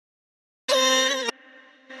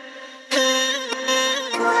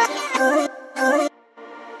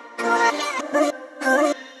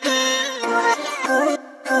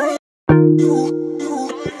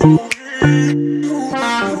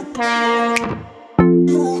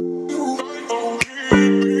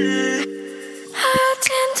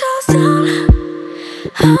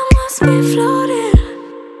been floating.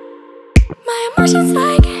 My emotions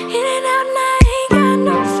like in and out, and I ain't got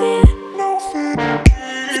no fear.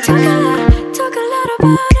 We talk a lot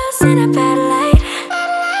about us in a bad light.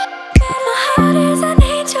 My heart is an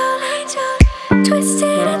angel,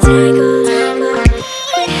 twisted and tangled.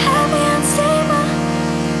 We have me unstable,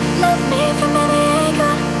 love me from every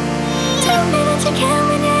angle. Tell me that you can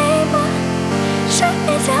when you're able. Shut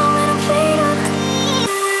me down when I'm fatal.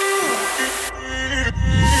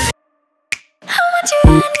 I want you, I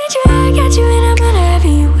need you, I got you, and I'm gonna have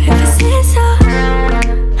you if I say so.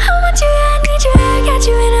 I want you, I need you, I got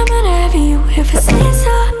you, and I'm gonna have you if I say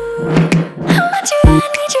so. I want you, I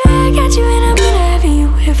need you, I got you, and I'm gonna have you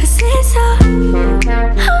if I say so.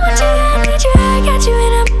 I want you, I need you, I got you,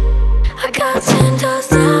 and I got 10 toes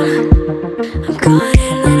down. I'm going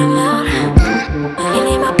in and I'm out. You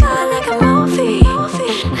need my body like a movie.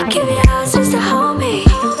 I give you house just to hold me.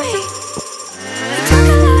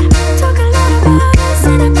 Talk a lot about us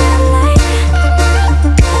in a bad light.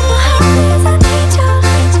 My heart is an angel,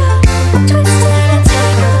 twisted and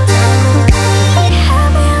tangled. We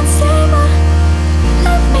have me unstable,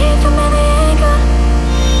 love me from every angle.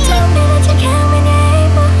 Tell me that you can when you're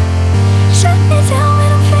able. Shut me down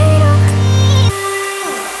when I'm fatal.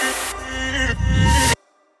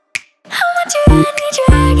 I want you, I need you,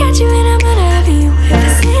 I got you, and